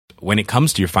when it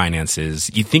comes to your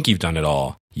finances, you think you've done it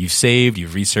all. You've saved,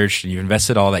 you've researched, and you've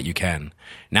invested all that you can.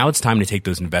 Now it's time to take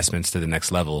those investments to the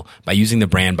next level by using the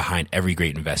brand behind every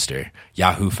great investor,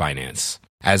 Yahoo Finance.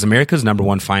 As America's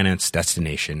 #1 finance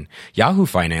destination, Yahoo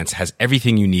Finance has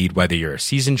everything you need, whether you're a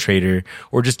seasoned trader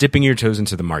or just dipping your toes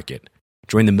into the market.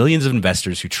 Join the millions of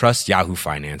investors who trust Yahoo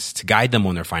Finance to guide them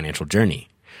on their financial journey.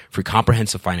 For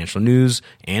comprehensive financial news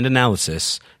and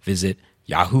analysis, visit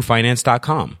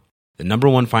yahoofinance.com, the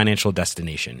 #1 financial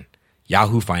destination,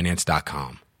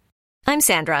 yahoofinance.com. I'm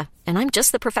Sandra, and I'm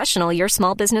just the professional your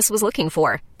small business was looking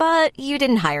for. But you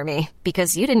didn't hire me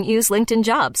because you didn't use LinkedIn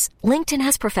Jobs. LinkedIn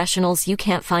has professionals you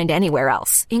can't find anywhere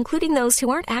else, including those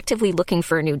who aren't actively looking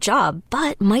for a new job,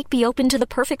 but might be open to the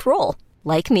perfect role,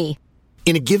 like me.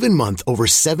 In a given month, over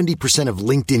 70% of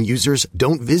LinkedIn users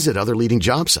don't visit other leading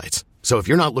job sites. So if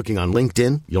you're not looking on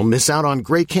LinkedIn, you'll miss out on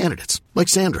great candidates, like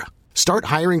Sandra. Start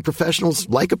hiring professionals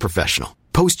like a professional.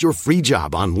 Post your free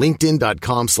job on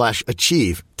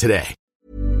linkedin.com/achieve today.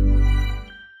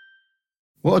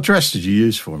 What address did you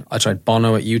use for him? I tried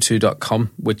Bono at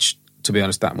u2.com, which, to be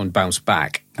honest, that one bounced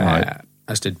back. Right.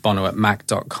 As did Bono at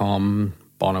mac.com,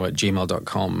 Bono at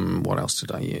gmail.com. What else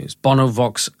did I use?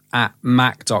 Bonovox at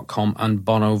mac.com and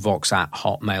Bonovox at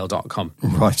hotmail.com.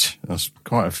 Right, that's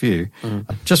quite a few.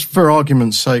 Just for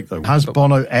argument's sake, though, has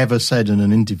Bono ever said in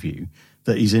an interview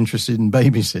that he's interested in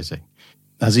babysitting?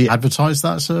 Has he advertised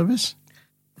that service?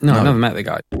 No, I've never met the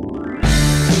guy.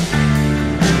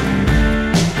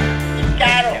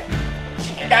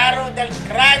 Caro del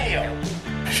cranio.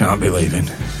 Shan't be leaving.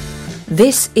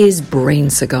 This is Brain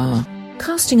Cigar,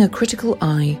 casting a critical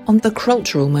eye on the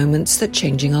cultural moments that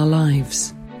changing our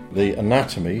lives. The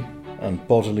anatomy and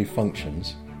bodily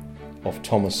functions of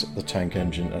Thomas the Tank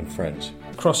Engine and Friends.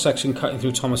 Cross-section cutting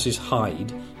through Thomas's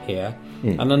hide here,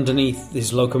 and underneath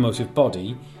his locomotive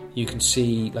body, you can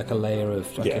see like a layer of,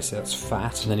 I guess that's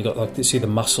fat, and then you got like, you see the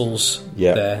muscles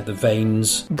there, the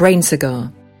veins. Brain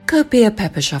Cigar, Copia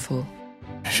Pepper Shuffle.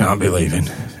 Shan't be leaving.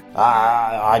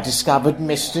 I discovered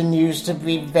Mr. News to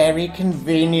be very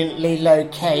conveniently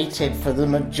located for the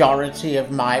majority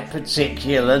of my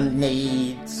particular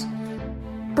needs.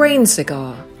 Brain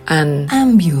Cigar, an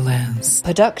ambulance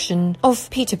production of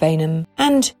Peter Bainham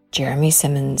and Jeremy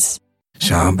Simmons.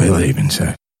 Shan't be leaving,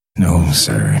 sir. No,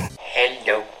 sir.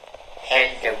 Hello.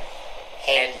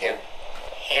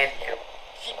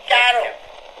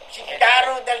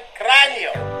 Caro del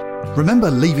cranio.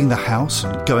 Remember leaving the house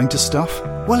and going to stuff?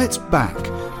 Well, it's back,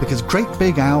 because Great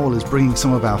Big Owl is bringing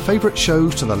some of our favourite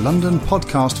shows to the London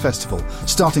Podcast Festival,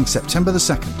 starting September the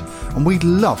 2nd, and we'd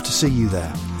love to see you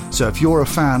there. So if you're a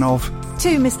fan of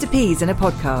Two Mr. P's in a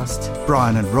Podcast,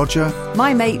 Brian and Roger,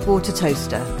 My Mate Water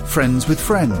Toaster, Friends with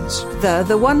Friends,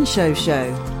 The One Show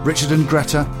Show, Richard and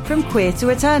Greta, From Queer to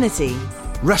Eternity,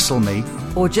 Wrestle Me,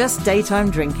 or just daytime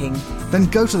drinking, then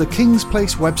go to the King's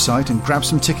Place website and grab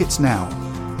some tickets now.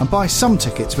 And by some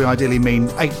tickets, we ideally mean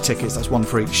 8 tickets, that's one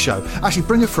for each show. Actually,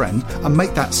 bring a friend and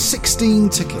make that 16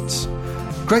 tickets.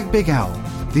 Great Big Owl,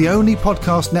 the only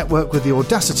podcast network with the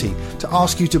audacity to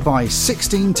ask you to buy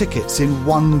 16 tickets in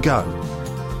one go.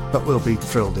 But we'll be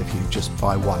thrilled if you just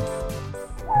buy one.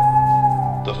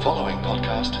 The following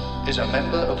podcast is a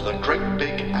member of the Great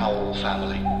Big Owl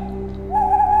family.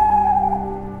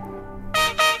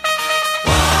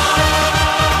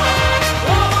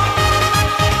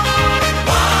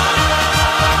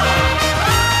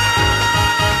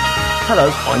 Hello,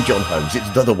 I'm John Holmes. It's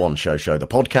The One Show, the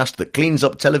podcast that cleans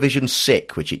up television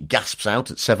sick, which it gasps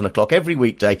out at 7 o'clock every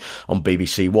weekday on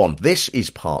BBC One. This is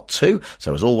part 2,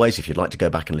 so as always, if you'd like to go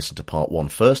back and listen to part 1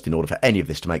 first, in order for any of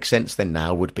this to make sense, then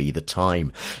now would be the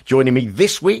time. Joining me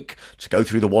this week to go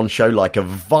through The One Show like a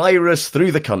virus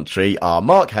through the country are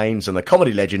Mark Haynes and the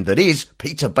comedy legend that is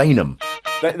Peter Bainham.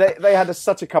 They had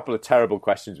such a couple of terrible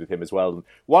questions with him as well.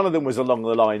 One of them was along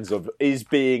the lines of, is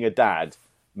being a dad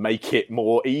make it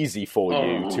more easy for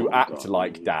you to act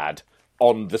like dad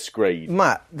on the screen?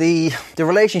 Matt, the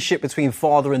relationship between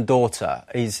father and daughter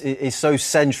is so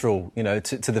central, you know,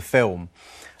 to the film.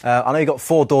 I know you've got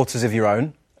 4 daughters of your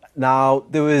own. Now,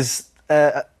 there was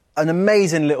an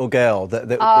amazing little girl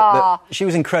that she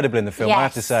was incredible in the film, I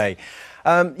have to say.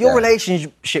 Your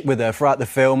relationship with her throughout the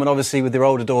film, and obviously with your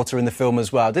older daughter in the film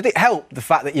as well, did it help the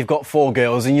fact that you've got 4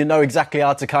 girls and you know exactly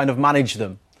how to kind of manage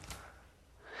them?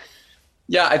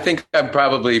 Yeah, I think I'm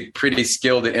probably pretty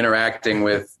skilled at interacting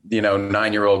with,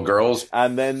 9-year-old girls.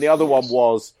 And then the other one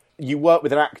was, you worked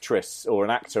with an actress or an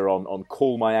actor on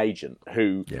Call My Agent,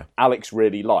 who Alex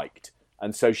really liked.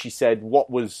 And so she said, what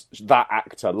was that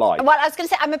actor like? Well, I was going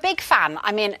to say, I'm a big fan,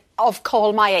 of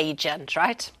Call My Agent,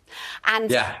 right?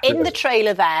 And in the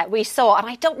trailer there, we saw, and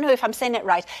I don't know if I'm saying it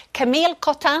right, Camille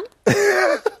Cottin.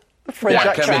 French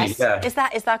actress. Camille, Is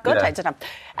that good? Yeah. I don't know.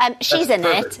 She's in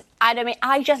it.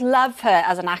 I just love her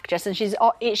as an actress, and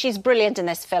she's brilliant in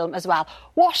this film as well.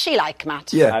 What's she like,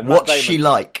 Matt? Yeah, And what's Matt Damon, she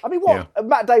like?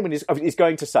 Matt Damon is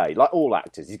going to say, like all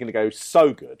actors, he's going to go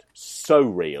so good, so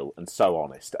real, and so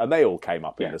honest. And they all came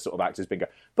up in the sort of actors bingo.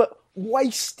 But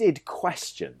wasted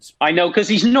questions. I know, because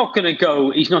he's not going to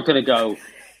go.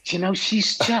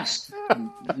 She's just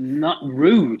not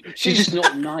rude. She's just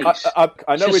not nice. I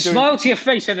know we're doing. Smile to your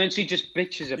face, and then she just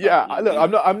bitches about. Yeah, you. look,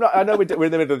 I'm not. I know we're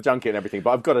in the middle of the junket and everything, but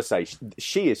I've got to say,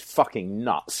 she is fucking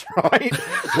nuts, right?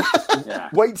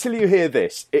 Wait till you hear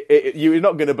this. You're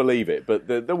not going to believe it, but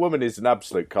the woman is an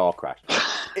absolute car crash.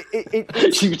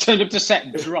 She turned up to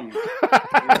set drunk.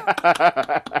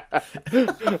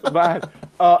 Man,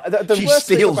 She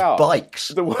steals bikes.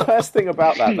 The worst thing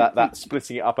about that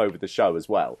splitting it up over the show as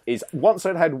well is once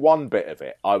I'd had one bit of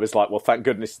it, I was like, well, thank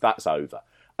goodness that's over.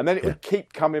 And then it would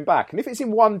keep coming back. And if it's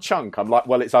in one chunk, I'm like,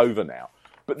 well, it's over now.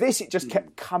 But this, it just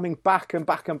kept coming back and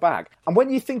back and back. And when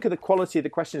you think of the quality of the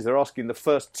questions they're asking the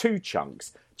first two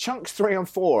chunks 3 and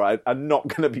 4 are not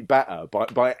going to be better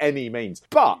by any means.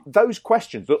 But those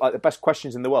questions look like the best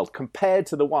questions in the world compared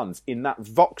to the ones in that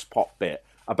Vox Pop bit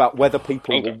about whether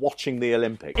people were watching the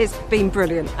Olympics. It's been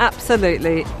brilliant.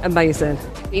 Absolutely amazing.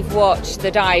 We've watched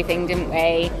the diving, didn't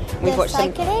we? We've watched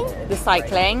cycling? The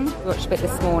cycling. We watched a bit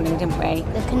this morning, didn't we?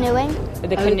 The canoeing?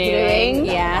 The canoeing,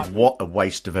 yeah. What a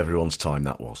waste of everyone's time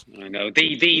that was. I know.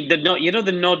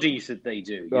 The noddies that they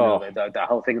do, the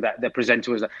whole thing that the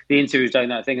presenter was, the interview was doing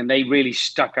that thing, and they really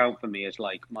stuck out for me as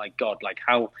like, my God, like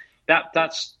how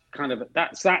that's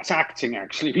acting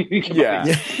actually.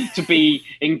 To be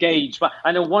engaged. But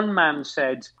I know one man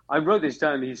said, I wrote this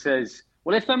down, he says,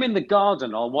 well, if I'm in the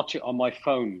garden, I'll watch it on my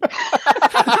phone.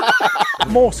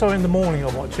 More so in the morning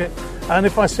I'll watch it, and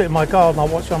if I sit in my garden I'll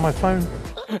watch it on my phone.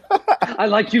 I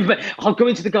like you, but I'll go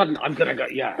into the garden, I'm gonna go,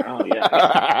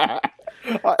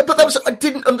 But I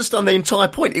didn't understand the entire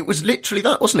point. It was literally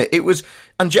that, wasn't it? It was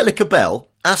Angelica Bell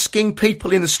asking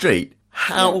people in the street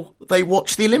how they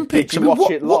watch the Olympics. Did you watch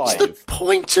it live? What's the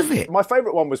point of it? My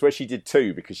favourite one was where she did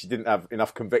 2 because she didn't have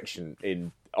enough conviction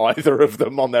in either of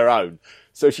them on their own.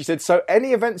 So she said, so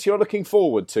any events you're looking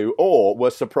forward to or were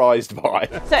surprised by?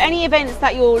 So any events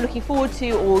that you're looking forward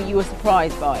to or you were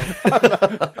surprised by?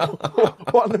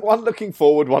 one looking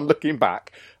forward, one looking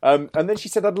back. And then she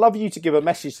said, I'd love you to give a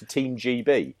message to Team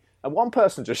GB. And one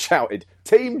person just shouted,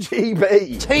 Team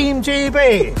GB! Team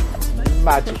GB!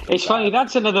 Magic. It's funny,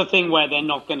 that's another thing where they're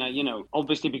not going to,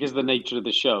 obviously because of the nature of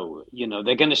the show,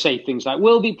 they're going to say things like,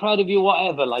 we'll be proud of you,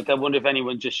 whatever. Like, I wonder if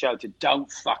anyone just shouted,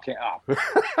 don't fuck it up.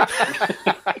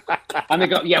 And they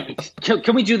go, yeah,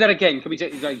 can we do that again? Can we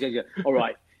do all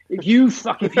right. If you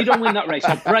don't win that race,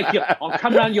 I'll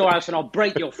come round your house and I'll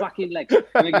break your fucking legs.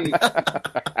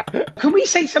 Can we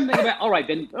say something about, all right,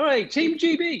 Team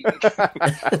GB?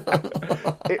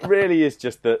 It really is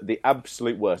just the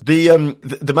absolute worst. The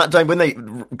Matt Damon, when they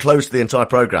closed the entire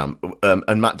programme,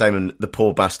 and Matt Damon, the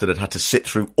poor bastard, had to sit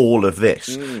through all of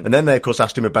this. And then they, of course,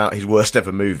 asked him about his worst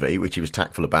ever movie, which he was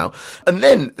tactful about. And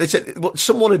then they said,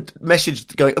 someone had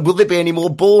messaged going, will there be any more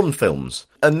Bourne films?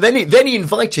 And then he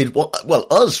invited,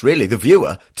 us, really, the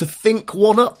viewer, to think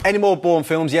one up. Any more Bourne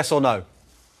films, yes or no?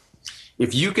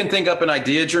 If you can think up an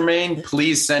idea, Jermaine,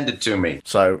 please send it to me.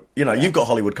 So, you've got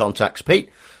Hollywood contacts,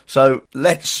 Pete. So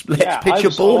let's pitch a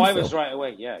Bourne film. I was right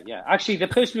away, yeah. Actually, the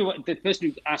person who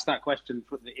asked that question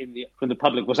from the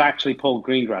public was actually Paul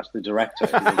Greengrass, the director.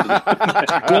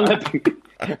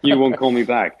 You won't call me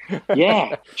back.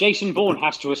 Yeah, Jason Bourne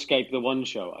has to escape the One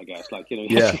Show, I guess.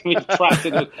 He has to be trapped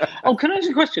in the... Oh, can I ask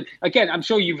a question? Again, I'm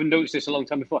sure you've noticed this a long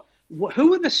time before.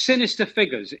 Who are the sinister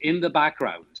figures in the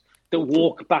background that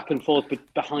walk back and forth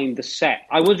behind the set?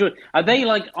 I wonder, are they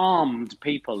like armed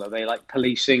people? Are they like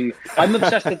policing? I'm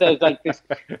obsessed with those. Like this.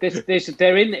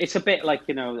 They're in. It's a bit like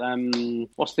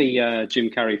what's the Jim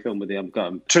Carrey film with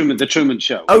the Truman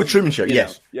Show? Oh, Truman Show.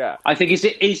 Yes. Yeah. I think is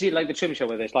it like the Truman Show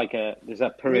where there's a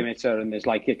perimeter and there's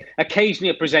occasionally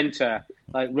a presenter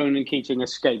like Ronan Keating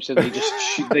escapes and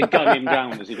they gun him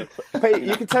down as he goes. Pete,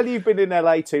 you can tell you've been in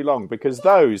LA too long because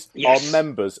those are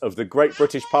members of the great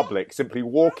British public simply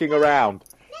walking around.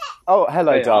 Oh,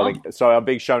 hello, darling. Sorry, I'm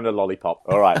being shown a lollipop.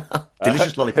 All right.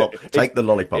 Delicious lollipop. Take the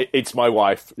lollipop. It's my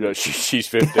wife. She's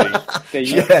 15.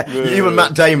 You and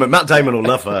Matt Damon. Matt Damon will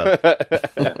love her.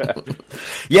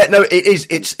 Yeah, no, it is.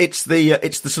 It's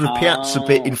the sort of piazza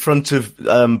bit in front of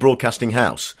Broadcasting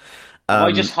House.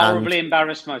 I just horribly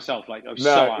embarrassed myself. Like, I'm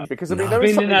so happy. Because I mean, I've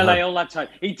been in LA all that time.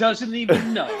 He doesn't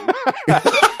even know.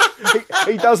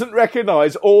 he doesn't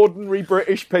recognise ordinary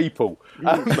British people.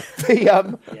 What are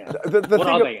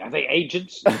they? Are they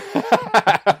agents?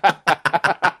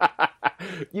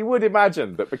 You would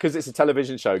imagine that because it's a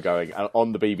television show going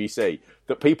on the BBC,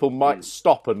 that people might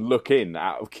stop and look in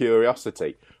out of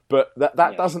curiosity. But that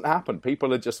doesn't happen.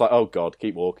 People are just like, oh, God,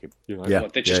 keep walking. They're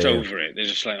just over it. They're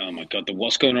just like, oh, my God,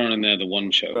 what's going on in there, the One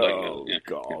Show? Oh,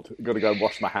 God. I've got to go and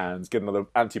wash my hands, get another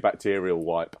antibacterial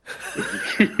wipe.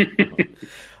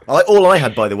 All I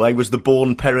had, by the way, was the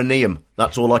Bourne perineum.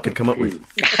 That's all I could come up with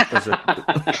as a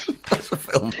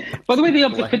film. By the way,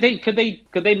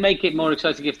 could they make it more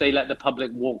exciting if they let the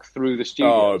public walk through the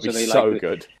studio? Oh, it'd be so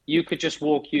good. You could just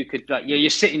walk. You could you're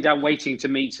sitting down waiting to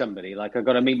meet somebody. Like, I've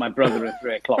got to meet my brother at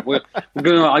 3:00. We're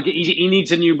going. He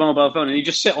needs a new mobile phone, and you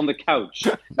just sit on the couch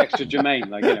next to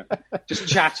Jermaine, just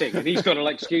chatting, and he's got to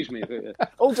excuse me.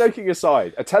 All joking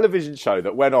aside, a television show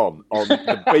that went on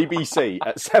the BBC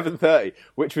at 7:30,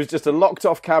 which was just a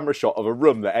locked-off camera shot of a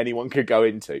room that anyone could go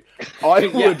into. I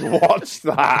would watch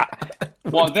that.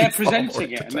 Well, they're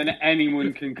presenting it, and then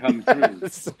anyone can come through.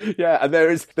 Yeah, and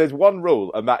there's one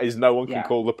rule, and that is no one can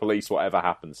call the police whatever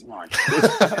happens.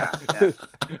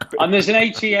 And there's an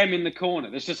ATM in the corner.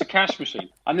 There's just a cash machine,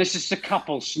 and there's just a drunk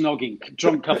couple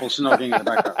snogging in the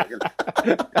background.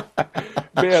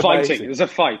 Fighting. There's a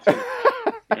fight.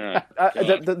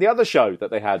 The other show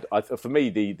that they had, for me,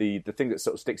 the thing that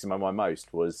sort of sticks in my mind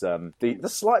most was the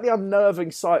slightly unnerving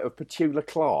sight of Petula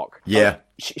Clark. Yeah.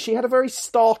 She had a very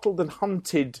startled and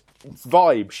hunted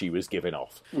vibe she was giving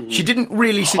off. She didn't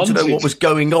really seem to know what was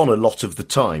going on a lot of the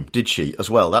time, did she, as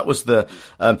well? That was the...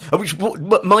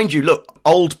 but mind you, look,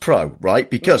 old pro, right?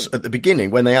 Because at the beginning,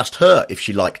 when they asked her if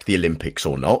she liked the Olympics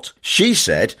or not, she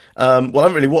said, well, I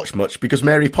haven't really watched much because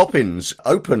Mary Poppins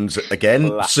opens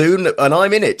again soon and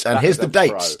I'm in it. And here's the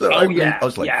dates. I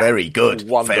was like, very good,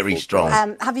 very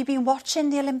strong. Have you been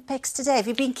watching the Olympics today? Have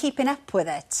you been keeping up with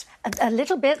it? A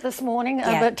little bit this morning,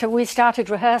 but we started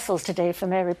rehearsals today for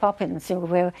Mary Poppins. So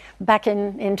we're back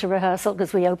into rehearsal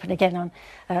because we open again on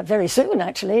very soon,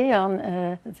 actually,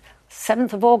 on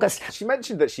 7th of August. She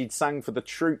mentioned that she'd sang for the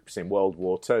troops in World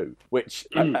War II, which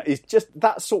is just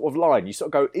that sort of line. You sort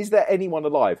of go, is there anyone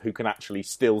alive who can actually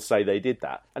still say they did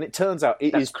that? And it turns out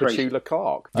it is Petula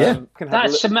Clark. Yeah.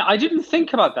 I didn't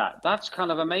think about that. That's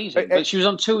kind of amazing. But she was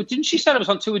on tour, didn't she say it was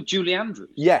on tour with Julie Andrews?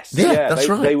 Yes. That's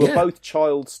right. They were both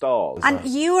child stars. And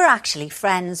you were actually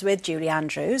friends with Julie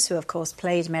Andrews, who of course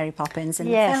played Mary Poppins in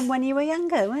the film when you were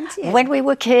younger, weren't you? When we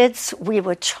were kids, we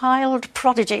were child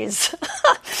prodigies.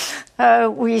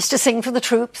 We used to sing for the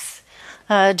troops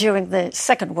during the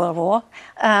Second World War.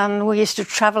 We used to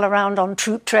travel around on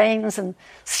troop trains and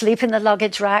sleep in the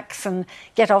luggage racks and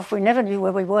get off. We never knew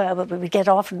where we were, but we would get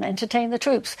off and entertain the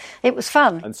troops. It was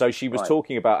fun. And so she was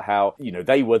talking about how,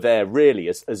 they were there really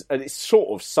as and it's sort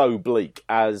of so bleak,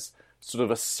 as sort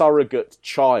of a surrogate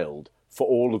child for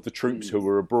all of the troops who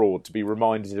were abroad to be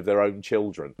reminded of their own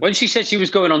children. When she said she was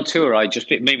going on tour,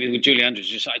 maybe with Julie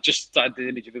Andrews, I just had the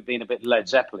image of it being a bit Led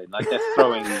Zeppelin, like they're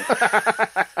throwing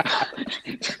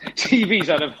TVs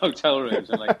out of hotel rooms.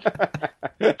 And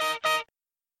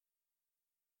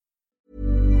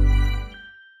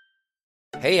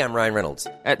Hey, I'm Ryan Reynolds.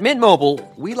 At Mint Mobile,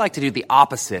 we like to do the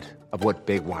opposite of what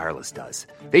Big Wireless does.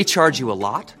 They charge you a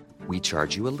lot. We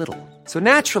charge you a little. So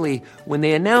naturally, when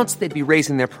they announced they'd be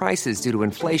raising their prices due to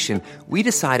inflation, we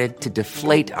decided to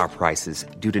deflate our prices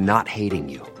due to not hating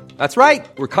you. That's right.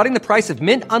 We're cutting the price of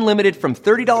Mint Unlimited from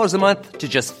 $30 a month to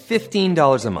just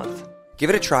 $15 a month. Give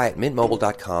it a try at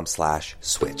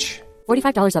mintmobile.com/switch.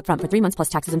 $45 up front for 3 months plus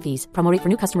taxes and fees. Promo rate for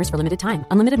new customers for limited time.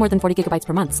 Unlimited more than 40 gigabytes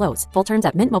per month. Slows full terms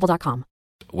at mintmobile.com.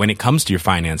 When it comes to your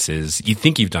finances, you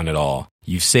think you've done it all.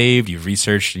 You've saved, you've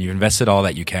researched, and you've invested all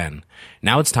that you can.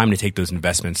 Now it's time to take those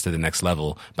investments to the next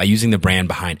level by using the brand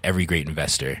behind every great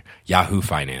investor, Yahoo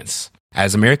Finance.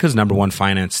 As America's #1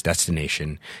 finance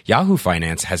destination, Yahoo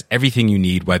Finance has everything you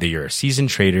need, whether you're a seasoned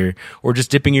trader or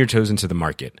just dipping your toes into the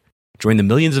market. Join the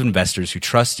millions of investors who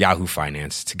trust Yahoo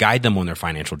Finance to guide them on their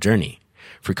financial journey.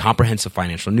 For comprehensive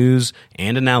financial news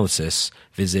and analysis,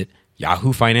 visit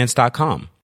yahoofinance.com.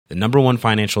 The #1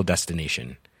 financial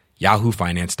destination,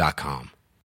 yahoofinance.com.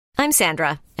 I'm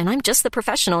Sandra, and I'm just the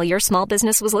professional your small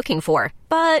business was looking for.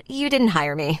 But you didn't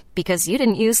hire me because you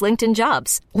didn't use LinkedIn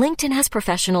Jobs. LinkedIn has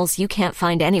professionals you can't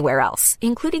find anywhere else,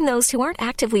 including those who aren't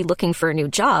actively looking for a new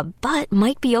job, but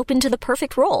might be open to the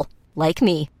perfect role, like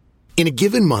me. In a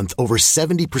given month, over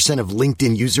 70% of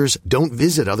LinkedIn users don't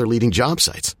visit other leading job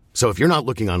sites. So if you're not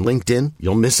looking on LinkedIn,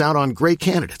 you'll miss out on great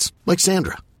candidates like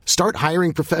Sandra. Start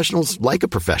hiring professionals like a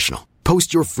professional.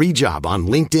 Post your free job on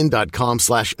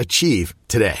linkedin.com/achieve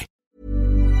today.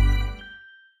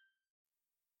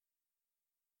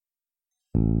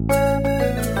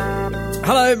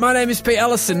 Hello, my name is Pete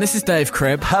Ellison. This is Dave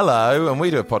Cribb. Hello, and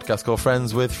we do a podcast called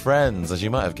Friends with Friends, as you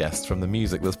might have guessed from the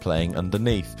music that's playing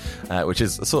underneath, which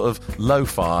is a sort of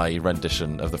lo-fi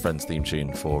rendition of the Friends theme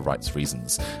tune for rights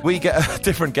reasons. We get a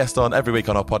different guest on every week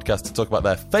on our podcast to talk about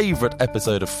their favourite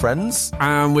episode of Friends.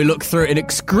 And we look through it in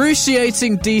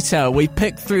excruciating detail. We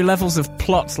pick through levels of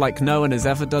plots like no one has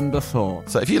ever done before.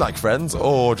 So if you like Friends,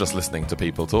 or just listening to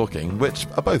people talking, which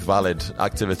are both valid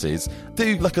activities,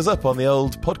 do look us up on the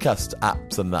old podcast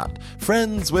apps and that.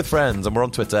 Friends with Friends, and we're on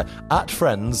Twitter at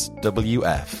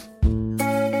FriendsWF.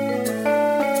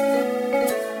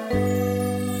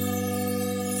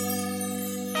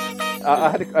 I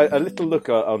had a little look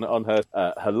on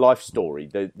her life story.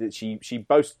 She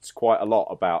boasts quite a lot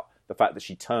about the fact that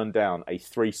she turned down a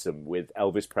threesome with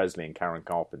Elvis Presley and Karen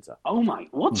Carpenter. Oh my,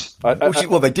 what?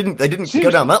 Well, they didn't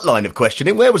go down that line of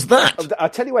questioning. Where was that? I'll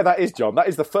tell you where that is, John. That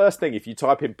is the first thing if you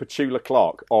type in Petula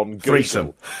Clark on Google.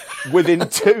 Threesome. Within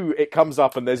 2, it comes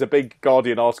up, and there's a big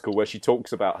Guardian article where she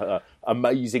talks about her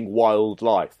amazing wild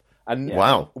life. And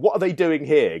wow, what are they doing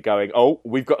here? Going, oh,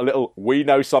 we've got a little, we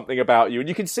know something about you. And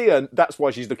you can see her, that's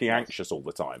why she's looking anxious all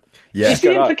the time. Yeah. Is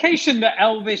the implication that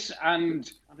Elvis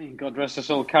and, I mean, God rest her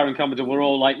soul, Karen Carpenter were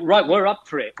all like, right, we're up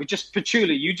for it.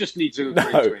 Petula, you just need to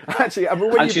agree to it. Actually, I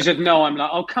mean, she said, no, I'm like,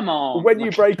 oh, come on. When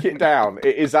you break it down,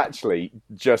 it is actually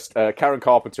just Karen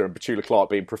Carpenter and Petula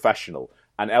Clark being professional,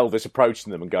 and Elvis approaching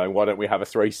them and going, why don't we have a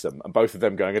threesome? And both of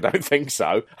them going, I don't think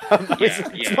so.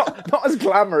 It's not as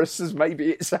glamorous as maybe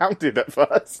it sounded at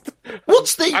first.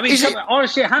 What's the... I mean,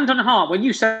 honestly, hand on heart, when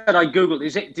you said I Googled,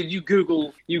 did you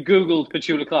Googled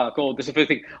Petula Clark, or this is the first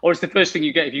thing, or it's the first thing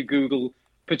you get if you Google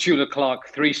Petula Clark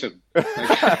threesome?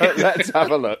 Let's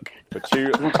have a look. Do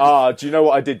you know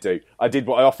what I did do? I did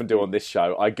what I often do on this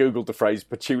show. I Googled the phrase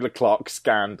Petula Clark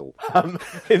scandal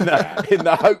in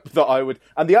the hope that I would...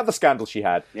 And the other scandal she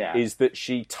had is that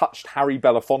she touched Harry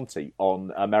Belafonte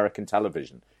on American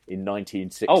television in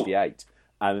 1968.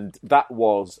 And that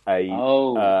was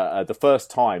the first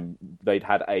time they'd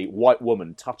had a white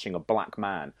woman touching a black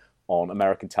man on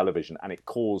American television, and it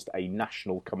caused a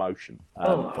national commotion.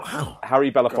 Wow.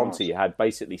 Harry Belafonte had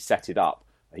basically set it up.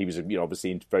 He was,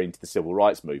 obviously very into the civil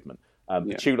rights movement.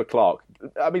 Petula Clark,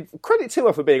 I mean, credit to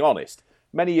her for being honest.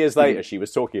 Many years later, she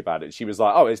was talking about it. She was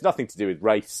like, it's nothing to do with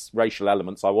racial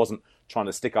elements. I wasn't trying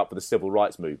to stick up for the civil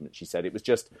rights movement. She said, it was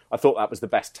just, I thought that was the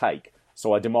best take.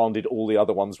 So I demanded all the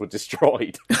other ones were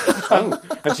destroyed. And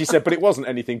she said, but it wasn't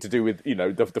anything to do with,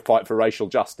 the fight for racial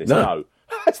justice. No.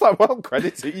 It's like, well,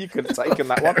 credit to you. You could have taken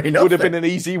that one. Would have been an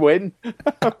easy win.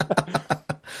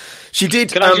 She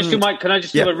did. Can I just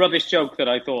do a rubbish joke that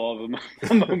I thought of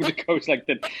a moment ago? It's like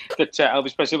that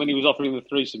Elvis Presley, when he was offering the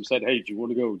threesome, said, "Hey, do you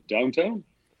want to go downtown?"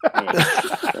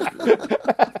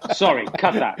 Sorry,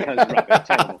 cut that.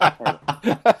 Terrible.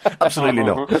 Absolutely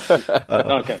not.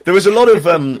 Okay. There was a lot of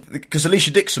because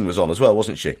Alicia Dixon was on as well,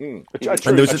 wasn't she? And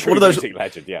there was one of those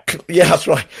legend, yeah, that's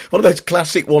right. One of those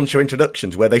classic one-show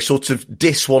introductions where they sort of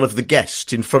diss one of the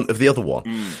guests in front of the other one,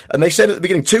 and they said at the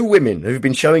beginning, 2 women who've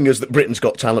been showing us that Britain's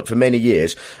Got Talent for many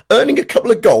years, earning a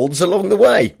couple of golds along the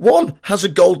way. One has a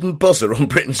golden buzzer on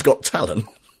Britain's Got Talent.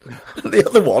 The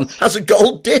other one has a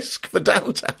gold disc for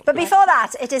Downtown. But before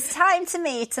that, it is time to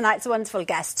meet tonight's wonderful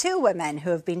guests, 2 women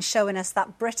who have been showing us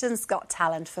that Britain's Got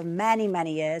Talent for many,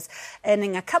 many years,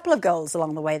 earning a couple of golds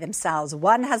along the way themselves.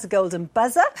 One has a golden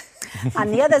buzzer,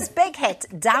 and the other's big hit,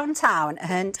 Downtown,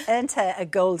 earned her a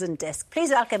golden disc.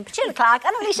 Please welcome Petula Clark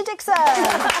and Alicia Dixon.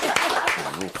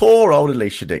 Poor old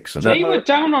Alicia Dixon. They were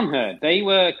down on her. They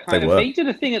were they did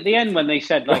a thing at the end when they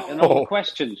said, all the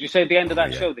questions. You say at the end of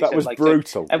that show, they said, was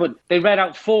brutal. They read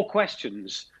out 4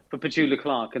 questions for Petula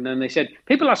Clark, and then they said,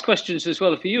 people ask questions as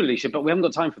well for you, Alicia, but we haven't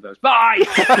got time for those. Bye!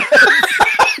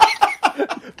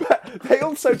 They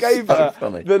also gave her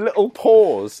the little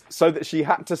pause so that she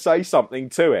had to say something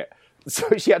to it.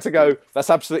 So she had to go, that's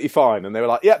absolutely fine. And they were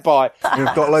like, yeah, bye.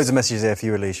 We've got loads of messages here for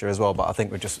you, Alicia, as well, but I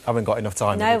think we just haven't got enough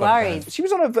time. No worries. She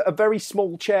was on a very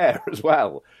small chair as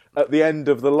well at the end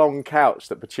of the long couch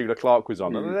that Petula Clark was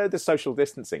on. And I know there's social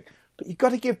distancing, but you've got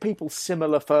to give people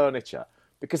similar furniture,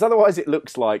 because otherwise it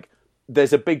looks like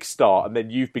there's a big star and then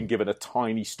you've been given a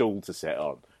tiny stool to sit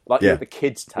on. Like at the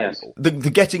kids' table. Yes. The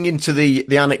getting into the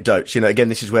anecdotes, again,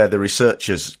 this is where the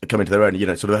researchers come into their own,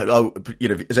 sort of,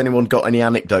 has anyone got any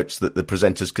anecdotes that the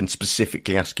presenters can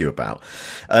specifically ask you about?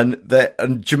 And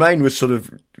Jermaine was sort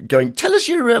of going, tell us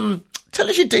your Tell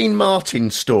us your Dean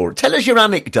Martin story. Tell us your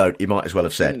anecdote, you might as well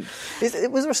have said. Was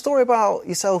there a story about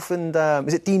yourself and,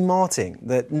 is it Dean Martin,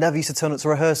 that never used to turn up to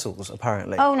rehearsals,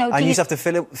 apparently? Oh, no. And you used to have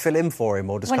to fill in for him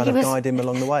or just kind of guide him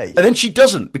along the way? And then she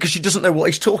doesn't, because she doesn't know what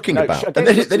he's talking about. And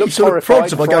then he sort of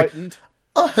prods horrified, him by going,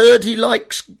 I heard he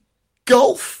likes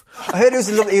golf. I heard he was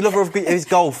a lover of his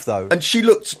golf, though. And she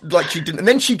looked like she didn't. And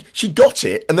then she got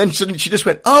it, and then suddenly she just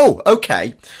went, oh,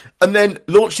 okay. And then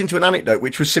launched into an anecdote,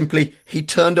 which was simply, he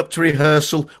turned up to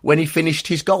rehearsal when he finished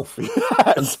his golf.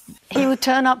 He would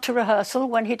turn up to rehearsal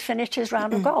when he'd finished his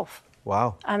round of golf.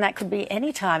 Wow. And that could be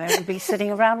any time. It would be sitting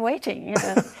around waiting, you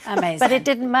know. Amazing. But it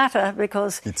didn't matter,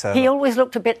 because he always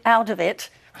looked a bit out of it.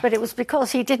 But it was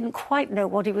because he didn't quite know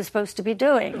what he was supposed to be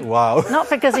doing. Wow. Not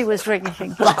because he was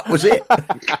drinking. That was it.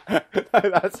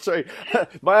 That's true.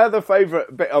 My other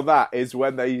favourite bit on that is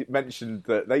when they mentioned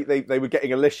that they were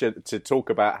getting Alicia to talk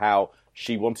about how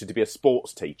she wanted to be a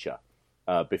sports teacher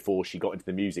before she got into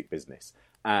the music business.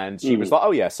 And she was like,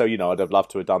 oh, yeah, so, you know, I'd have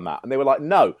loved to have done that. And they were like,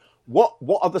 no, what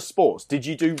other sports? Did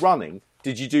you do running?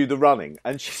 Did you do the running?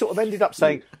 And she sort of ended up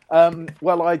saying,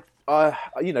 well, I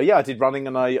did running,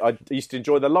 and I used to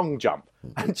enjoy the long jump.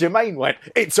 And Jermaine went,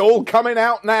 it's all coming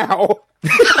out now.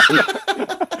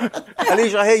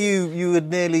 Alicia, I hear you were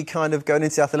nearly kind of going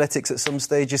into athletics at some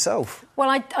stage yourself.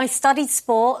 Well, I studied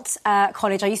sport at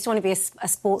college. I used to want to be a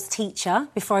sports teacher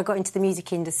before I got into the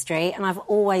music industry, and I've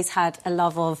always had a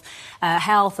love of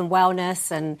health and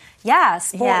wellness, and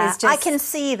sport is just... I can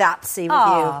see that, with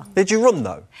you. Did you run,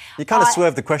 though? You kind of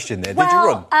swerved the question there. Did you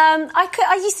run?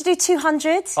 I used to do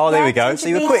 200. Oh, there we go. So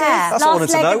you were quick. That's what I wanted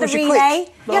to know. Was you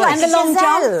quick? And the long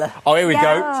jump. Oh, here we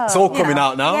go. It's all coming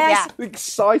out now. Yeah.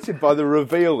 Excited by the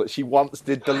reveal that she once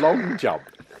did the long jump.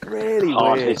 Really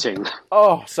hard weird. hitting.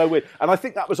 Oh, so weird. And I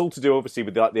think that was all to do, obviously,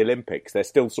 with the Olympics. They're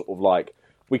still sort of like,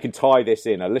 we can tie this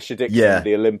in. Alicia Dixon,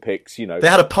 the Olympics, you know. They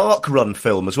had a park run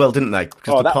film as well, didn't they?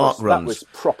 Because that was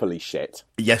properly shit.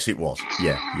 Yes, it was.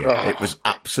 Yeah. Oh. It was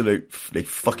absolutely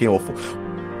fucking awful.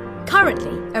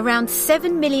 Currently, around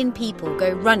 7 million people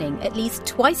go running at least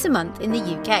twice a month in the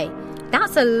UK.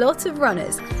 That's a lot of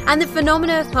runners, and the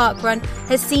phenomenon of parkrun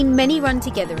has seen many run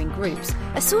together in groups,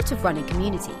 a sort of running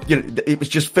community. You know, it was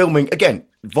just filming, again,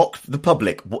 Vox the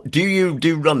public. Do you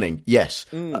do running? Yes.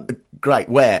 Great.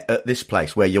 Where? At this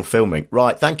place where you're filming.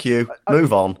 Right, thank you.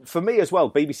 Move on. For me as well,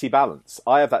 BBC Balance,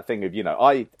 I have that thing of, you know,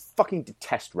 I fucking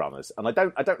detest runners, and I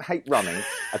don't hate running.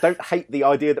 I don't hate the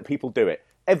idea that people do it.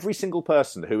 Every single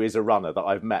person who is a runner that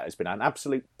I've met has been an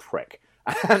absolute prick.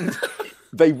 And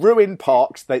they ruin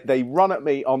parks. They run at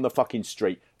me on the fucking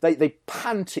street. They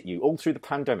pant at you all through the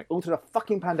pandemic, all through the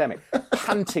fucking pandemic,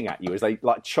 panting at you as they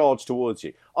like charge towards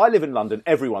you. I live in London.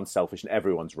 Everyone's selfish and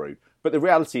everyone's rude. But the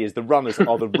reality is the runners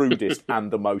are the rudest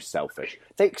and the most selfish.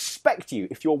 They expect you,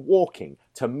 if you're walking,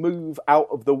 to move out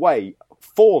of the way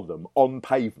for them on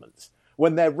pavements.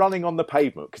 When they're running on the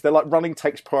pavement, because they're like, running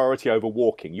takes priority over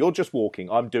walking. You're just walking,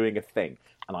 I'm doing a thing.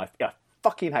 And I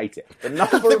fucking hate it. I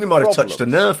think we might have touched a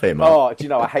nerve here, Mark. Oh, do you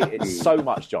know, I hate it so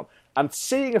much, John. And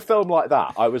seeing a film like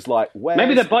that, I was like,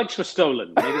 maybe their bikes were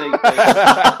stolen. Maybe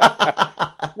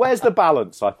Where's the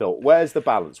balance, I thought? Where's the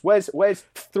balance? Where's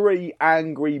three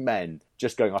angry men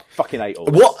just going, I fucking hate all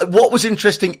this? What was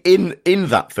interesting in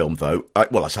that film, though,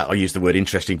 I use the word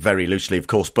interesting very loosely, of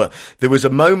course, but there was a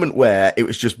moment where it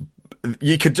was just,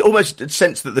 you could almost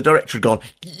sense that the director had gone,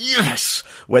 yes,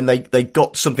 when they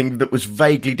got something that was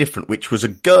vaguely different, which was a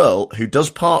girl who does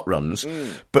park runs,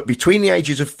 but between the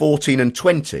ages of 14 and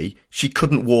 20, she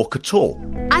couldn't walk at all.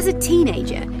 As a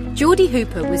teenager, Geordie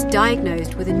Hooper was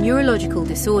diagnosed with a neurological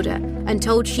disorder and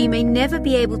told she may never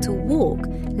be able to walk,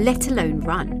 let alone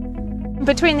run.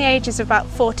 Between the ages of about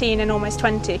 14 and almost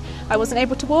 20, I wasn't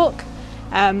able to walk.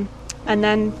 And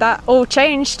then that all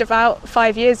changed about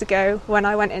 5 years ago when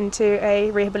I went into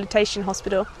a rehabilitation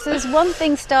hospital. So there's one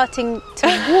thing starting to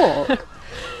walk,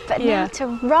 but now to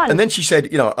run. And then she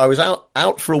said, you know, I was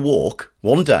out for a walk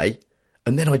one day,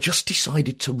 and then I just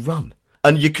decided to run.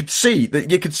 And you could see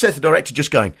the director just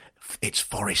going, it's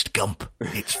Forrest Gump.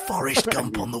 It's Forrest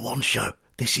Gump on the One Show.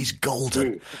 This is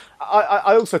golden.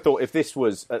 I also thought if this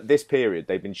was, at this period,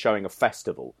 they'd been showing a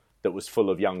festival that was full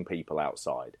of young people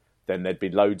outside, then there'd be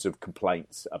loads of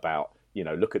complaints about, you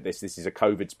know, look at this is a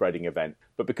COVID spreading event.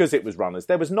 But because it was runners,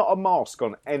 there was not a mask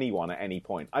on anyone at any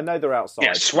point. I know they're outside.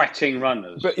 Yeah, sweating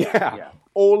runners. But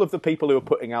all of the people who were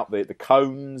putting out the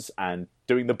cones and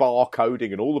doing the bar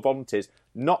coding and all the volunteers,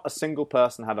 not a single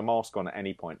person had a mask on at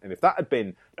any point. And if that had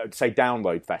been, say,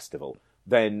 Download Festival,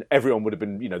 then everyone would have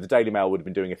been, the Daily Mail would have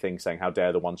been doing a thing saying, how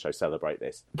dare the One Show celebrate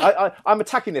this? I'm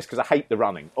attacking this because I hate the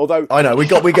running. Although I know, we're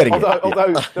getting it.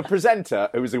 Although the presenter,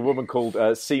 who was a woman called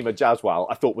Seema Jaswal,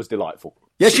 I thought was delightful.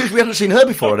 Yeah, we hadn't seen her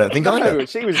before, I don't think. No,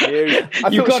 she was new.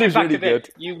 You got it back really at the end.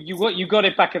 You got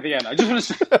it back at the end. I just want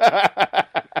to say...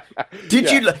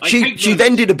 Did you? She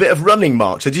then did a bit of running,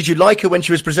 Mark. So did you like her when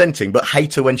she was presenting, but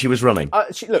hate her when she was running?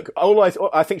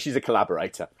 I think she's a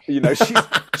collaborator.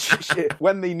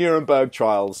 When the Nuremberg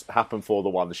trials happen for the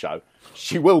One Show,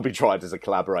 she will be tried as a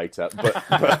collaborator,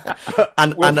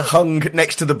 and hung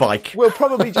next to the bike. We'll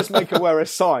probably just make her wear a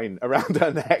sign around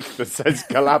her neck that says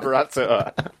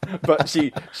 "Collaborator," but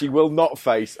she will not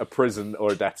face a prison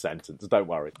or a death sentence. Don't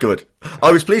worry. Good.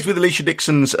 I was pleased with Alicia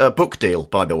Dixon's book deal,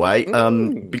 by the way,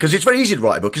 because it's very easy to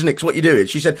write a book, isn't it? 'Cause what you do is,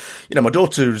 she said, my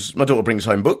daughter brings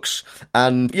home books,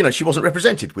 and she wasn't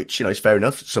represented, which is fair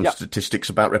enough. Some statistics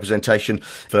about representation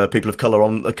for people of colour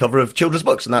on the cover of children's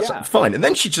books, and that's fine. And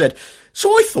then she said, so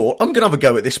I thought, I'm going to have a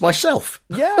go at this myself.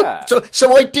 Yeah.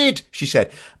 so I did, she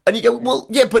said. And you go, well,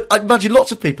 yeah, but I imagine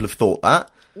lots of people have thought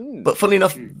that. But funnily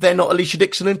enough, they're not Alicia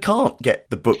Dixon and can't get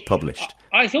the book published.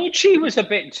 I thought she was a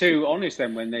bit too honest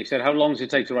then when they said, how long does it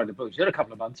take to write a book? She said a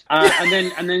couple of months. And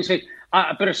then said,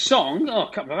 but a song? Oh,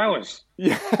 a couple of hours.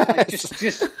 Yeah.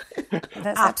 Just...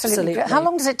 That's absolutely. How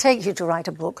long does it take you to write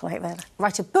a book like that?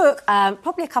 Write a book?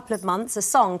 Probably a couple of months. A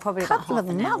song, probably about half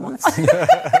an hour.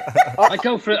 I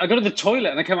go to the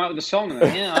toilet and I come out with a song.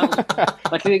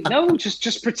 And no,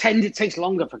 just pretend it takes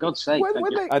longer, for God's sake.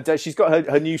 And she's got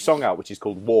her new song out, which is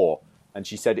called War. And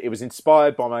she said, it was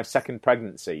inspired by my second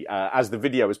pregnancy, as the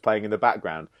video was playing in the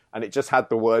background. And it just had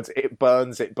the words, it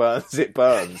burns, it burns, it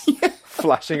burns,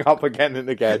 flashing up again and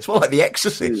again. It's more like The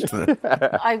Exorcist.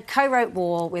 I co-wrote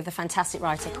War with a fantastic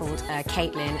writer called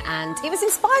Caitlin, and it was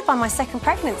inspired by my second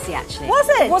pregnancy, actually. Was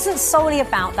it? It wasn't solely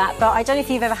about that, but I don't know if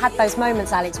you've ever had those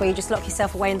moments, Alex, where you just lock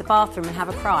yourself away in the bathroom and have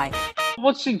a cry.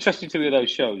 What's interesting to me with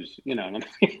those shows,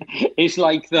 is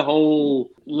like the whole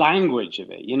language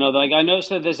of it. Like I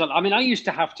noticed that I used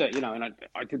to have to, and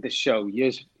I did this show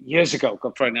years ago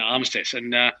called Friday Night Armistice,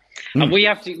 and we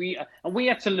had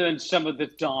to learn some of the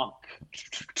dark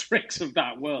tricks of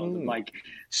that world, like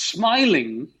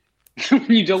smiling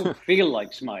when you don't feel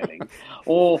like smiling,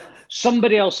 or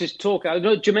somebody else is talking. I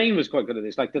know Jermaine was quite good at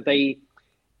this, like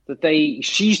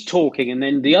she's talking, and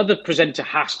then the other presenter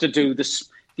has to do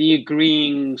the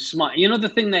agreeing smile. The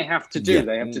thing they have to do. Yeah.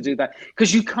 They have to do that.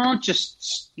 Because you can't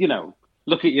just,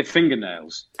 look at your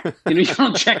fingernails. You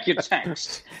can't check your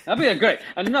text. That'd be great.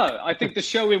 And no, I think the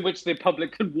show in which the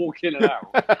public can walk in and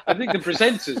out. I think the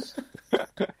presenters,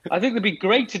 it'd be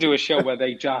great to do a show where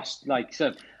they just,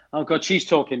 said, oh, God, she's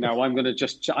talking now. I'm going to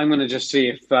just see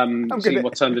if, see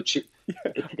what time the...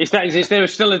 Is there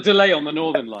still a delay on the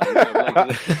Northern Line?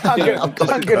 I'm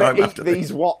going to eat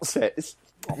these Wotsits.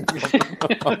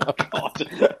 God.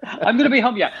 I'm going to be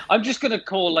home. Yeah, I'm just going to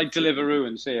call Deliveroo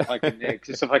and see if I can,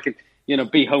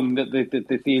 be home. That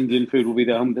the Indian food will be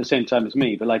there home at the same time as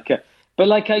me. But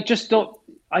I just thought.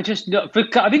 I think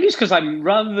it's because I'm,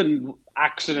 rather than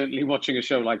accidentally watching a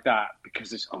show like that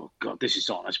because it's, oh God, this is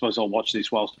on. I suppose I'll watch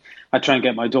this whilst I try and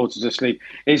get my daughter to sleep.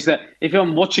 Is that if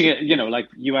I'm watching it, like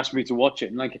you asked me to watch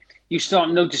it, and you start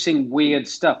noticing weird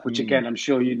stuff, which again I'm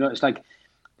sure you notice,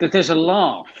 that there's a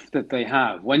laugh that they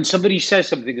have when somebody says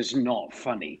something that's not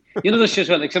funny. Those shows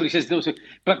where somebody says, no,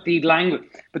 but the language,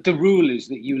 but the rule is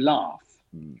that you laugh.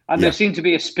 And there seemed to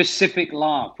be a specific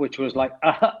laugh, which was like,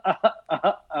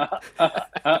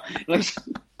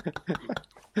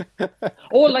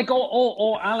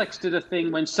 or Alex did a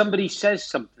thing when somebody says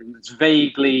something that's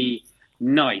vaguely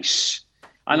nice.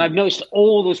 And I've noticed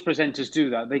all those presenters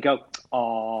do that. They go,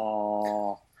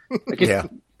 "Aww." Yeah.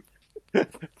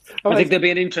 I think there'll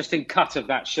be an interesting cut of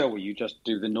that show where you just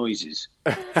do the noises.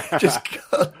 Just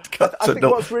cut. I think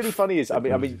what's really funny is,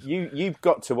 you've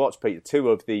got to watch, Peter, two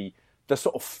of the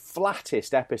sort of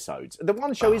flattest episodes. The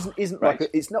One Show isn't right.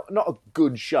 It's not a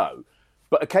good show,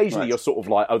 but occasionally you're sort of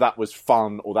like, oh, that was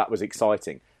fun or that was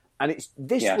exciting, and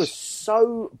this was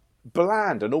so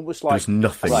bland and almost like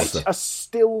a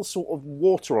still sort of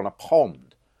water on a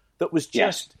pond that was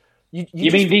just.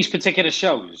 You mean these particular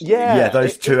shows? Yeah,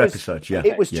 those two episodes. Yeah,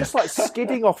 it was just like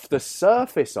skidding off the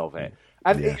surface of it.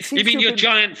 And you mean you're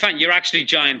giant fan? You're actually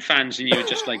giant fans, and you're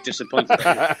just disappointed.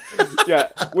 Yeah,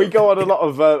 we go on a lot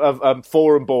of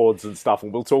forum boards and stuff,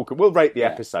 and we'll rate the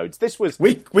episodes. This was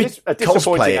a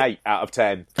disappointing 8 out of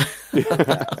 10.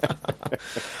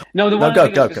 No, the one thing I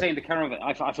was going to say in the caravan,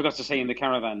 I forgot to say in the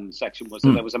caravan section was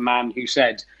that there was a man who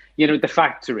said, the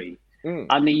factory,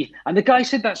 and the guy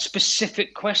said that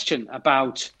specific question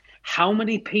about how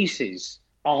many pieces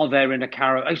are there in a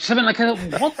caravan? Something like,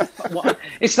 what the fuck? What?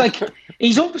 It's like,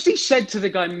 he's obviously said to the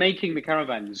guy making the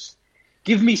caravans,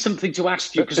 give me something to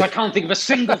ask you, because I can't think of a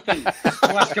single thing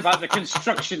to ask about the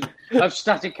construction of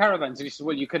static caravans. And he said,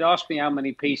 well, you could ask me how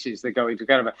many pieces they go into a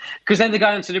caravan. Because then the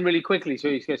guy answered him really quickly. So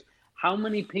he goes, how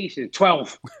many pieces?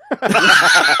 12.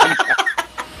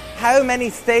 How many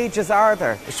stages are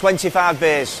there? It's 25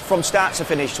 bays, from start to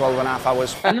finish, 12.5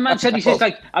 hours. And the man said, he says,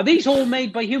 like, are these all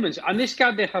made by humans? And this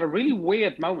guy there had a really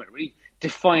weird moment, a really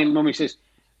defiant moment. He says,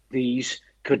 these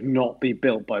could not be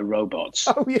built by robots.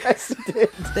 Oh, yes, it did.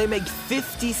 They make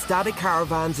 50 static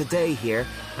caravans a day here,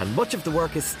 and much of the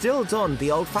work is still done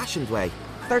the old-fashioned way.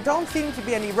 There don't seem to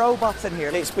be any robots in here.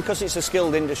 It's because it's a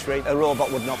skilled industry. A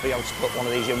robot would not be able to put one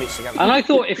of these units together. And I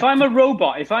thought, if I'm a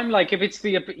robot, if it's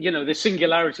the, the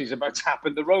singularity is about to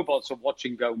happen, the robots are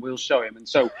watching go, we'll show him. And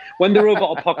so when the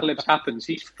robot apocalypse happens,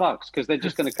 he's fucked, because they're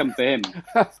just going to come for him.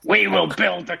 We will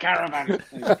build the caravan.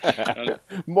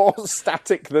 More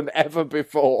static than ever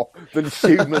before than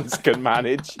humans can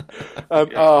manage.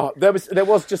 There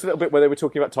was just a little bit where they were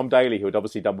talking about Tom Daley, who had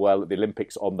obviously done well at the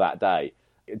Olympics on that day.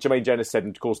 Jermaine Jenner said,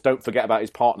 and of course, don't forget about his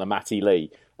partner, Matty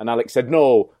Lee. And Alex said,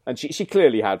 no. And she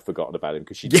clearly had forgotten about him,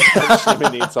 because she didn't mention him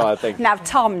in the entire thing. Now,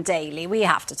 Tom Daley, we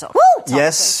have to talk.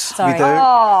 Yes, we do.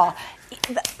 Oh,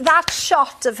 that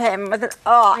shot of him.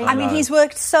 I mean, he's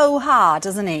worked so hard,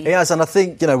 hasn't he? He has, and I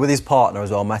think, with his partner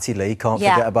as well, Matty Lee, can't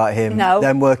forget about him. No.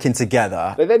 Them working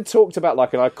together. They then talked about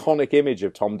like an iconic image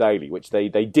of Tom Daley, which they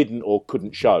didn't or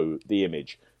couldn't show the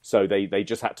image. So they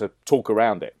just had to talk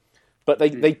around it. But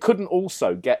they couldn't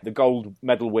also get the gold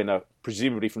medal winner,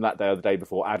 presumably from that day or the day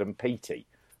before, Adam Peaty,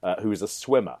 who was a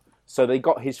swimmer. So they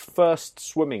got his first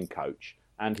swimming coach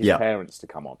and his parents to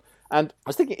come on. And I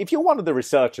was thinking, if you're one of the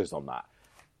researchers on that,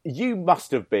 you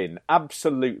must have been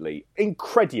absolutely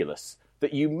incredulous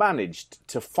that you managed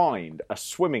to find a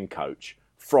swimming coach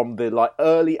from the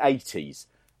early 80s.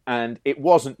 And it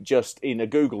wasn't just in a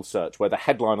Google search where the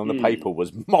headline on the paper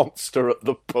was "Monster at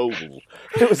the Pool."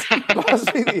 It was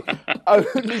must be the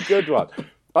only good one.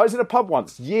 I was in a pub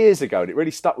once years ago, and it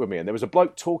really stuck with me. And there was a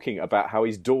bloke talking about how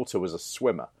his daughter was a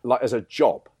swimmer, like as a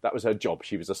job. That was her job.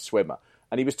 She was a swimmer.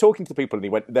 And he was talking to people, and he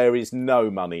went, "There is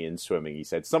no money in swimming." He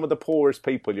said, "Some of the poorest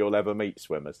people you'll ever meet,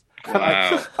 swimmers."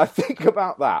 Wow. I think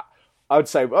about that. I would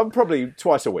say probably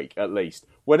twice a week at least.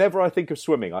 Whenever I think of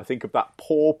swimming, I think of that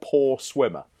poor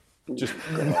swimmer just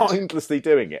mindlessly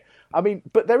doing it. I mean,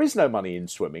 but there is no money in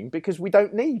swimming because we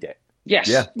don't need it. Yes.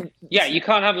 Yeah, you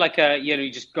can't have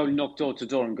you just go knock door to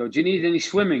door and go, do you need any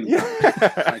swimming?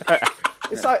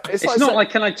 It's not like,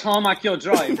 can I tarmac your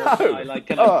drive? No. Or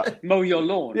can I mow your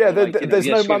lawn? Yeah, there's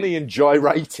no money in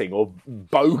gyrating or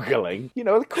bogling.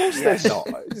 Of course there's not.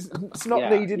 It's not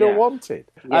needed or wanted.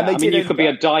 Yeah. And you could be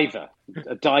a diver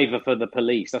for the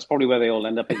police. That's probably where they all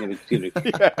end up in. You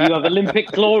have Olympic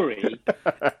glory,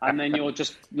 and then you're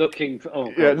just looking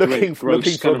for looking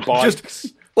for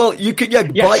bikes. Well, you could,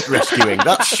 bike rescuing.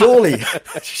 That's surely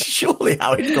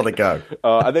how it's got to go.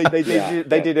 And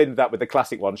they did end that with the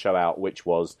classic one show out, which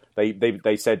was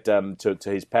they said to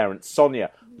his parents,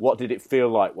 Sonia, what did it feel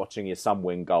like watching your son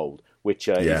win gold? Which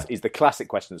is the classic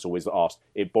question that's always asked.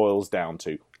 It boils down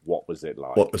to, what was it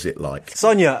like? What was it like?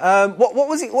 Sonia, what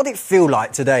was it? What did it feel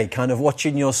like today, kind of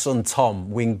watching your son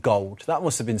Tom win gold? That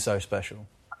must have been so special.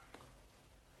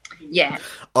 Yeah.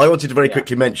 I wanted to very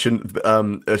quickly mention,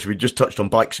 as we just touched on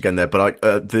bikes again there, but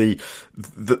I'm going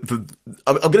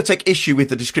to take issue with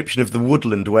the description of the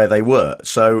woodland where they were.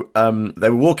 So they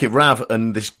were walking, Rav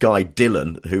and this guy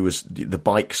Dylan, who was the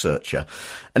bike searcher,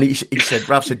 and he said,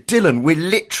 Rav said, Dylan, we're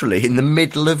literally in the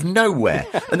middle of nowhere.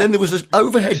 And then there was this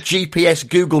overhead GPS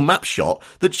Google map shot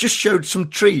that just showed some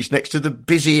trees next to the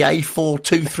busy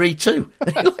A4232.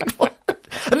 Like, what?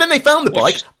 And then they found the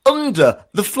bike under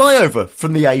the flyover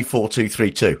from the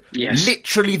A4232. Yes.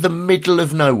 Literally the middle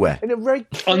of nowhere. In a very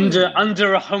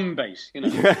under a home base,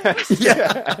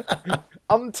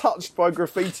 untouched by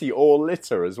graffiti or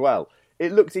litter as well.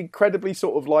 It looked incredibly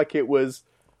sort of like it was,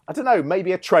 I don't know,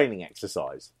 maybe a training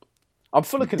exercise. I'm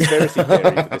full of conspiracy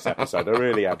theory for this episode. I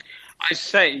really am. I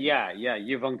say,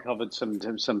 you've uncovered some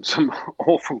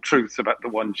awful truths about the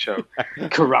One Show.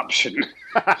 Corruption.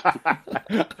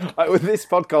 This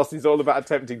podcast is all about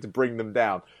attempting to bring them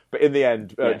down. But in the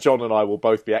end, John and I will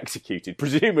both be executed,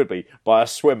 presumably by a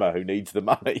swimmer who needs the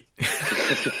money.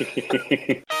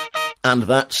 And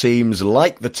that seems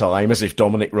like the time, as if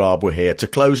Dominic Raab were here, to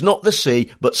close not the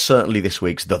C, but certainly this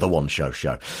week's The One Show.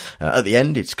 At the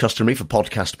end, it's customary for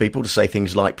podcast people to say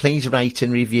things like, please rate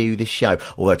and review this show.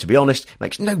 Although, to be honest, it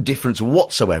makes no difference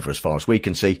whatsoever as far as we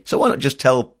can see. So why not just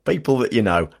tell people that you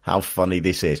know how funny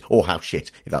this is, or how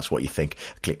shit, if that's what you think.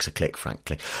 A click's a click,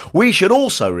 frankly. We should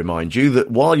also remind you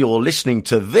that while you're listening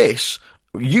to this,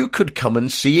 you could come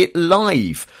and see it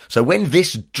live. So when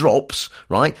this drops,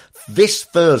 right, this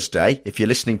Thursday, if you're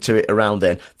listening to it around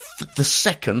then,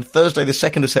 Thursday the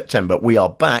 2nd of September, we are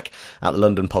back at the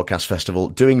London Podcast Festival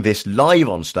doing this live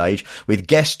on stage with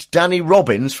guest Danny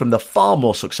Robbins from the far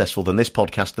more successful than this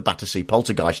podcast, The Battersea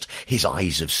Poltergeist. His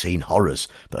eyes have seen horrors,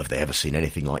 but have they ever seen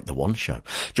anything like The One Show?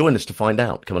 Join us to find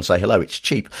out. Come and say hello. It's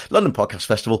cheap. London Podcast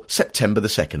Festival, September the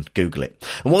 2nd. Google it.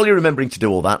 And while you're remembering to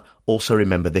do all that, also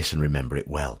remember this and remember it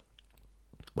well.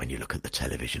 When you look at the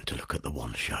television to look at The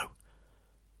One Show,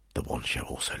 The One Show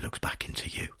also looks back into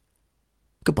you.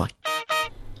 Goodbye.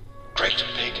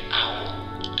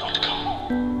 GreatBigOwl.com.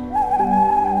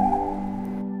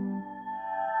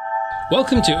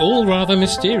 Welcome to All Rather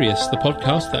Mysterious, the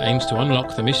podcast that aims to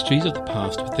unlock the mysteries of the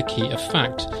past with the key of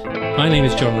fact. My name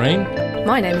is John Rain.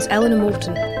 My name is Eleanor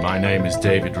Morton. My name is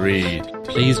David Reed.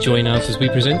 Please join us as we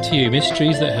present to you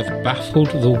mysteries that have baffled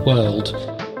the world.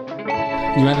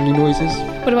 You had any noises?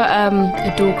 What about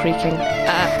a door creaking?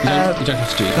 No, you don't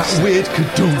have to do this. That weird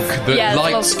kadunk that Yeah,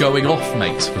 lights going off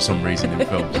makes for some reason in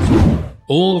films.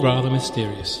 All Rather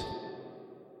Mysterious.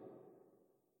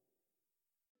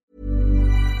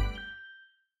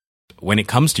 When it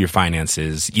comes to your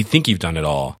finances, you think you've done it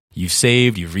all. You've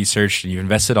saved, you've researched, and you've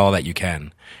invested all that you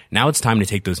can. Now it's time to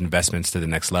take those investments to the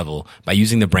next level by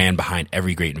using the brand behind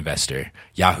every great investor,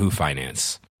 Yahoo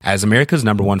Finance. As America's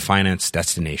 #1 finance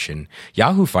destination,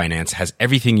 Yahoo Finance has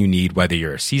everything you need, whether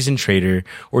you're a seasoned trader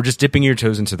or just dipping your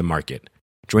toes into the market.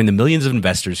 Join the millions of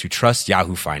investors who trust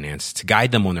Yahoo Finance to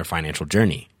guide them on their financial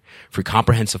journey. For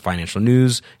comprehensive financial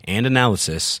news and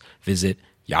analysis, visit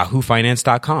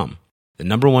yahoofinance.com, the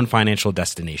 #1 financial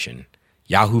destination,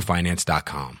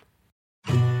 yahoofinance.com.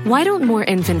 Why don't more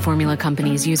infant formula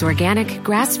companies use organic,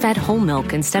 grass-fed whole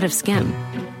milk instead of skim?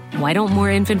 Why don't more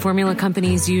infant formula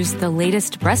companies use the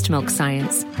latest breast milk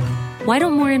science? Why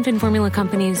don't more infant formula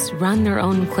companies run their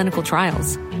own clinical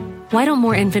trials? Why don't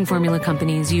more infant formula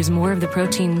companies use more of the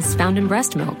proteins found in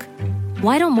breast milk?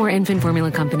 Why don't more infant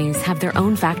formula companies have their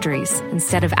own factories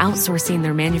instead of outsourcing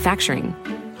their manufacturing?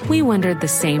 We wondered the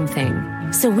same thing.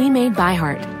 So we made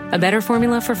ByHeart, a better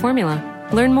formula for formula.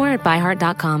 Learn more at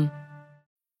byheart.com.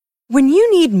 When you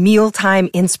need mealtime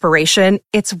inspiration,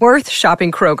 it's worth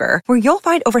shopping Kroger, where you'll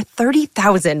find over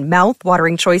 30,000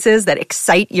 mouth-watering choices that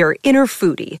excite your inner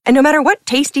foodie. And no matter what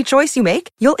tasty choice you make,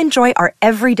 you'll enjoy our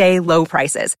everyday low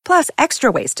prices, plus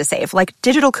extra ways to save, like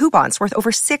digital coupons worth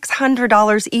over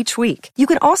 $600 each week. You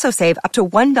can also save up to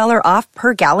 $1 off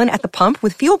per gallon at the pump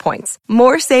with fuel points.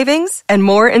 More savings and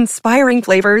more inspiring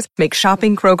flavors make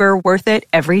shopping Kroger worth it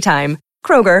every time.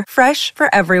 Kroger, fresh for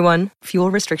everyone.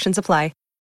 Fuel restrictions apply.